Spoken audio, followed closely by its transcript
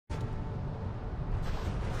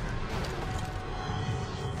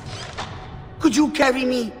Could you carry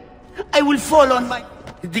me? I will fall on my...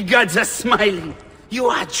 The gods are smiling. You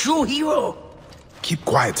are a true hero. Keep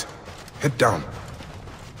quiet. Head down.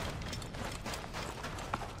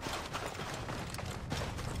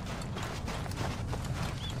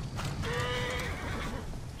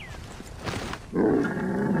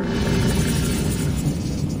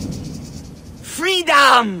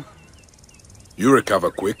 Freedom! You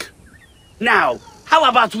recover quick. Now, how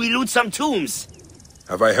about we loot some tombs?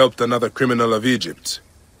 Have I helped another criminal of Egypt?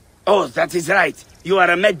 Oh, that is right. You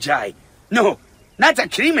are a Medjay. No, not a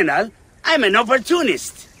criminal. I'm an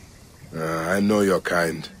opportunist. I know your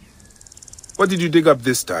kind. What did you dig up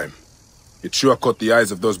this time? It sure caught the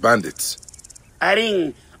eyes of those bandits. A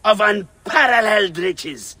ring of unparalleled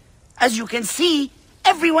riches. As you can see,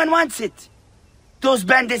 everyone wants it. Those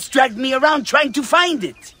bandits dragged me around trying to find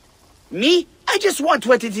it. Me? I just want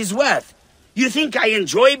what it is worth. You think I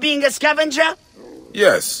enjoy being a scavenger?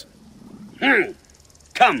 Yes.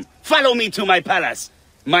 Come, follow me to my palace.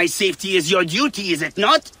 My safety is your duty, is it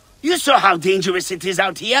not? You saw how dangerous it is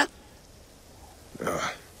out here.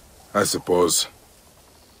 I suppose.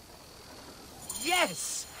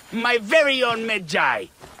 Yes, my very own Medjay.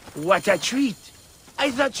 What a treat.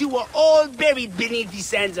 I thought you were all buried beneath the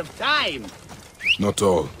sands of time. Not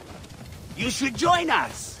all. You should join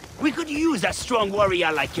us. We could use a strong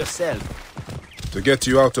warrior like yourself. To get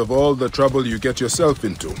you out of all the trouble you get yourself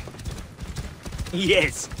into.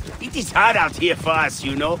 Yes, it is hard out here for us,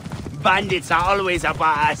 you know. Bandits are always up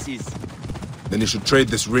our asses. Then you should trade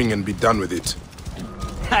this ring and be done with it.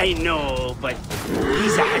 I know, but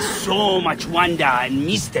Giza has so much wonder and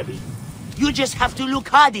mystery. You just have to look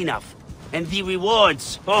hard enough. And the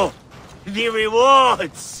rewards, oh, the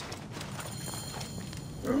rewards!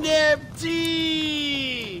 Nepti!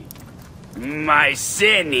 My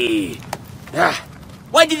Seni!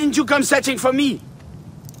 Why didn't you come searching for me?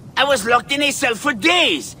 I was locked in a cell for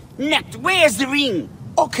days. Next, where's the ring?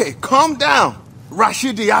 Okay, calm down.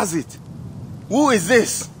 Rashidi has it. Who is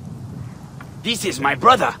this? This is my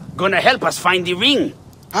brother, gonna help us find the ring.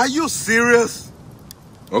 Are you serious?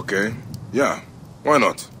 Okay, yeah, why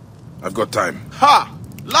not? I've got time. Ha!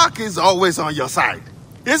 Luck is always on your side.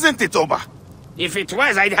 Isn't it, Oba? If it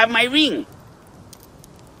was, I'd have my ring.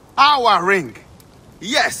 Our ring.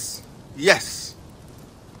 Yes, yes.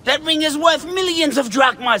 That ring is worth millions of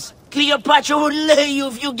drachmas. Cleopatra would lay you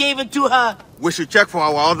if you gave it to her. We should check for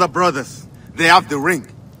our other brothers. They have the ring.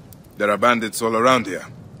 There are bandits all around here.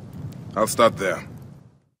 I'll start there.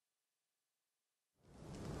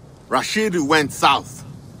 Rashidi went south.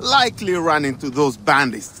 Likely ran into those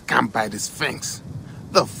bandits camped by the Sphinx.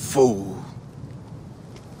 The fool.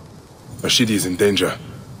 Rashidi is in danger.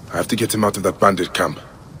 I have to get him out of that bandit camp.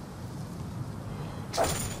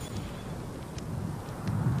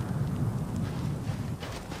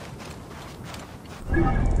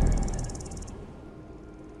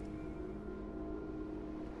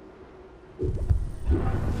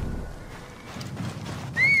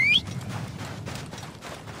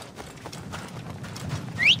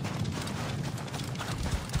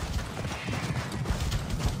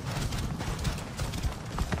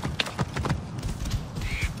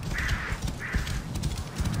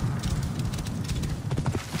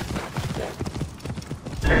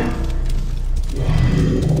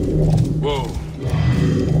 Whoa.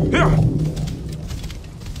 Here.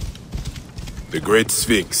 The Great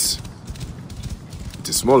Sphinx. It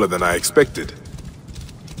is smaller than I expected.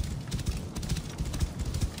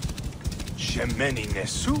 Shemeni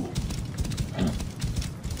Nesu.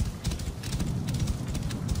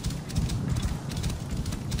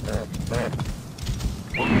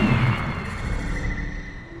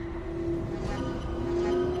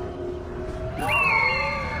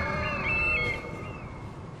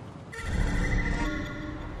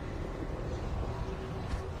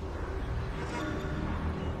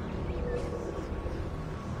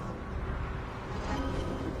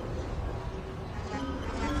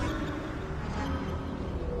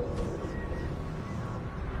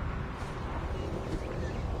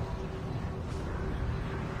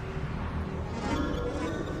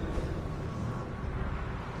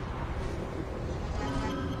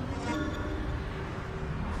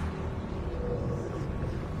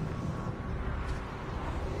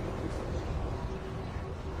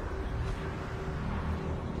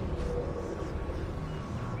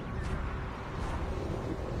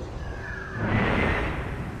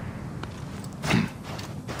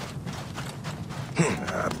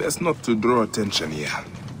 Best not to draw attention here.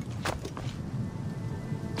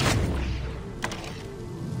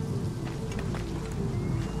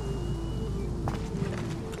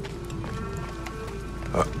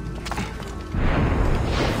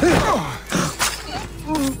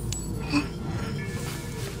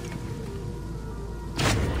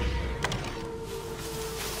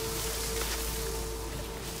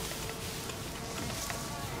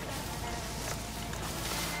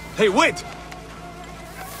 Hey, wait!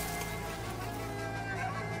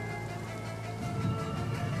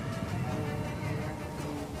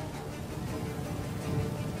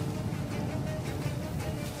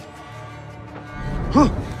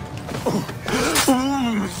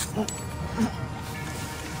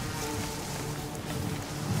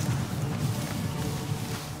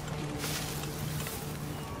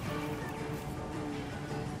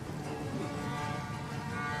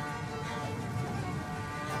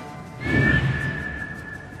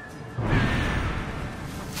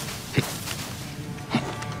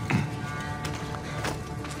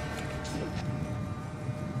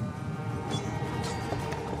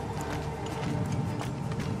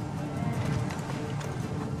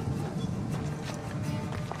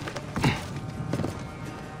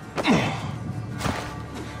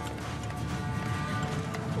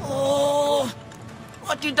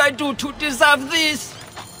 What did I do to deserve this?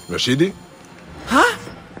 Rashidi, Huh?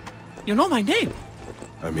 You know my name?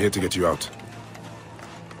 I'm here to get you out.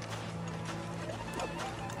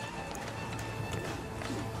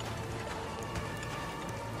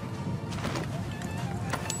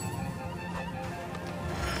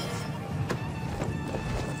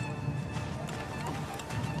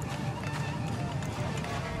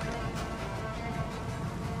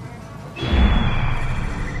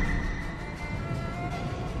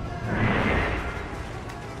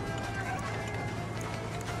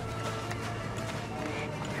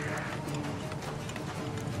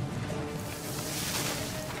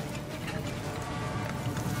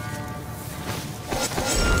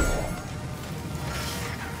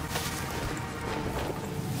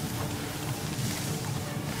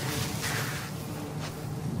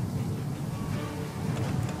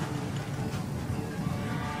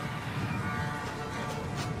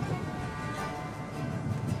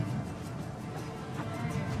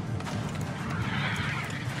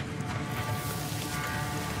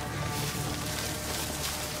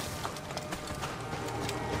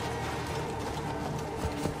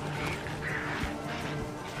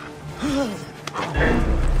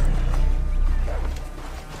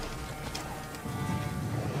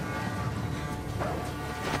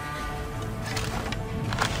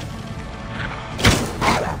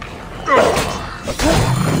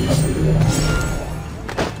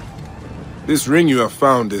 This ring you have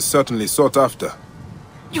found is certainly sought after.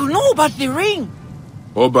 You know about the ring?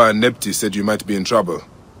 Oba and Nepti said you might be in trouble.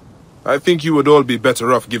 I think you would all be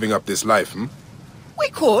better off giving up this life, We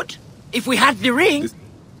could, if we had the ring.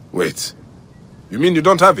 Wait. You mean you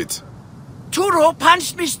don't have it? Turo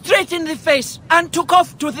punched me straight in the face and took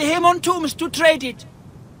off to the Hemon tombs to trade it.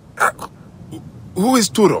 Who is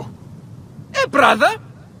Turo? A brother?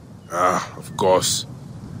 Ah, of course.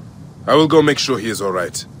 I will go make sure he is all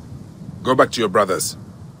right. Go back to your brothers.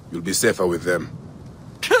 You'll be safer with them.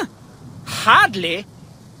 Hardly.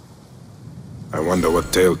 I wonder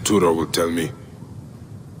what tale Turo will tell me.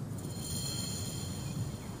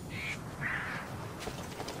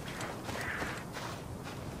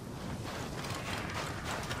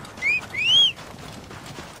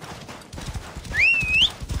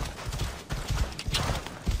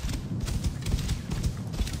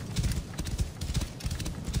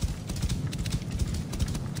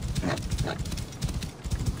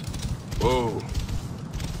 Whoa.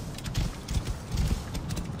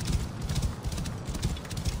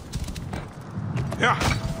 Yeah.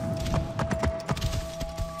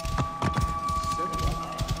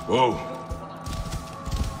 Whoa.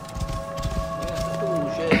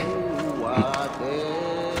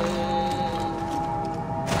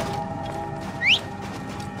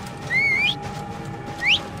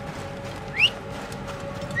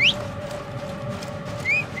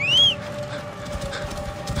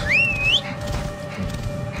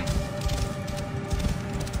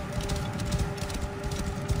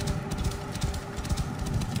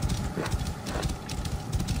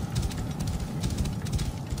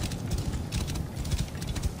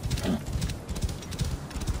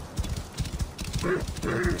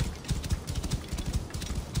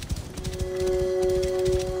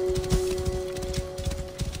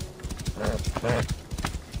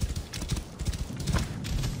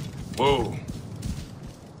 Whoa.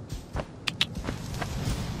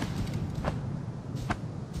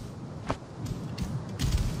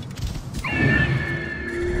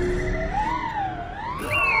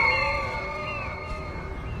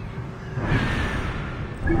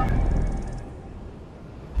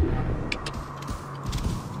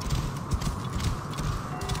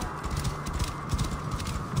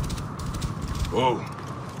 Whoa.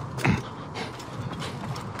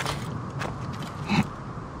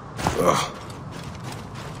 Ugh.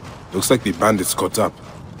 Looks like the bandits caught up.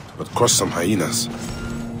 but crossed some hyenas.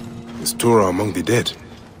 Is Turo among the dead?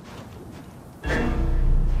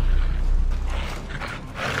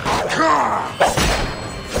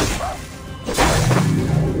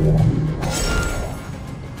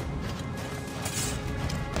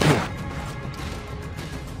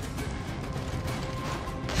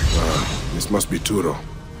 This must be Turo.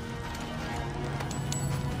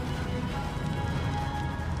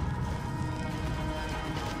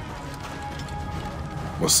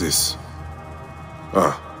 What's this?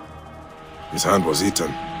 Ah, his hand was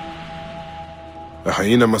eaten. The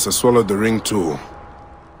hyena must have swallowed the ring too.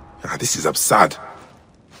 Ah, this is absurd.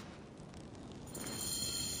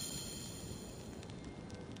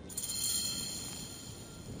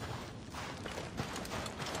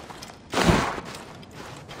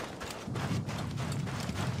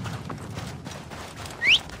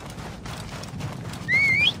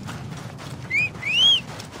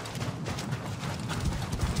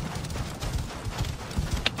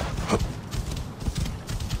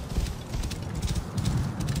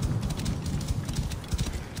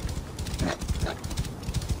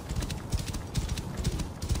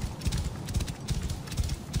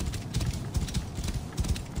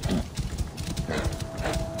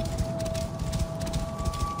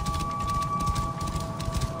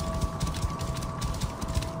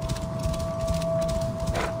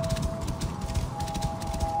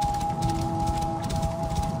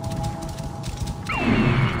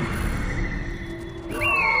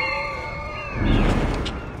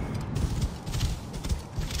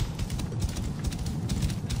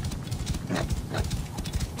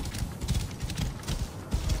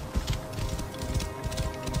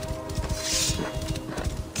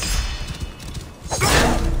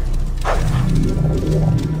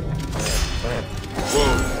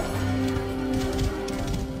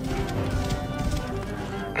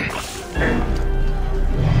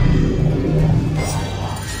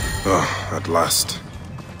 At last.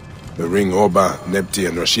 The ring Oba, Nepti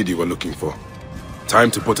and Rashidi were looking for. Time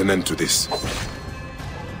to put an end to this.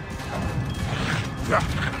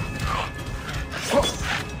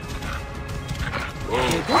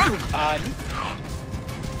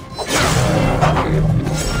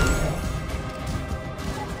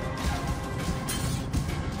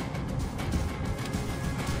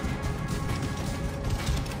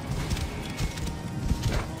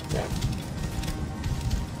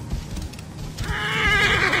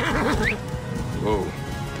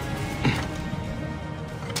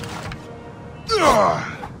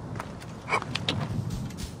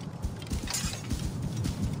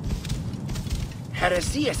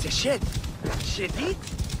 هرسية شد شديد.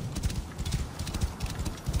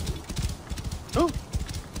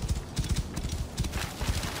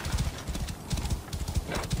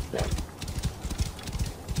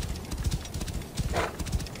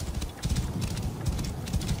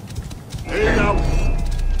 Hey now!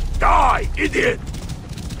 Die, idiot!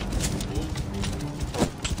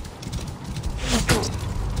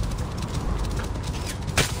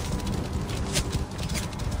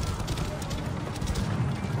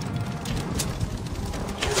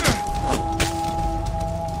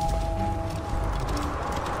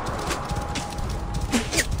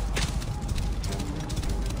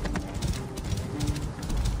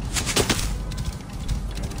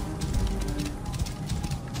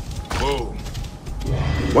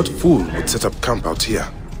 What fool would set up camp out here?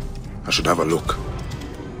 I should have a look.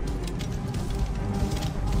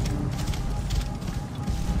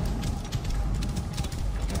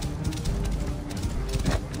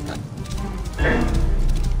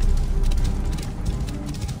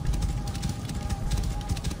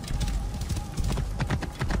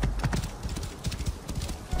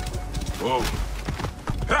 Whoa.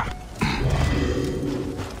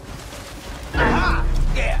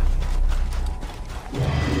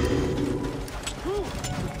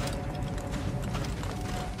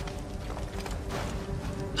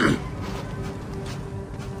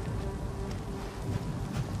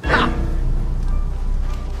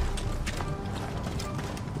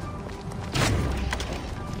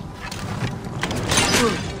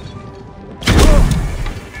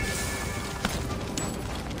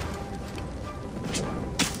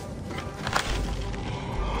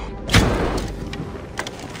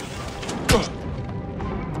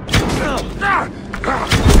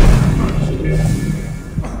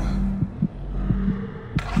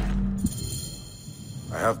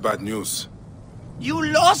 I have bad news. You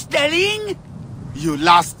lost the ring? You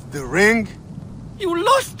lost the ring? You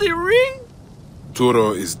lost the ring?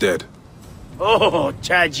 Turo is dead. Oh,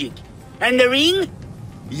 tragic. And the ring?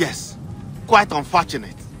 Yes. Quite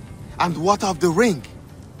unfortunate. And what of the ring?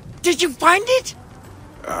 Did you find it?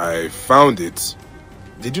 I found it.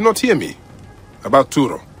 Did you not hear me? About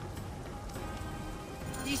Turo.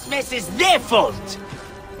 This mess is their fault.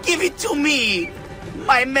 Give it to me,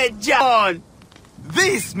 my mate John.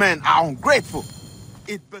 These men are ungrateful.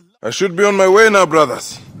 I should be on my way now,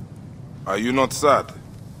 brothers. Are you not sad?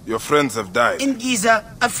 Your friends have died. In Giza,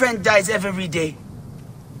 a friend dies every day.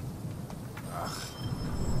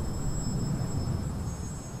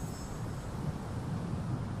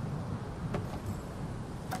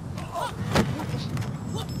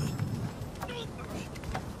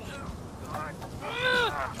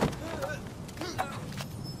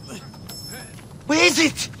 Where is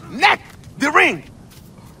it?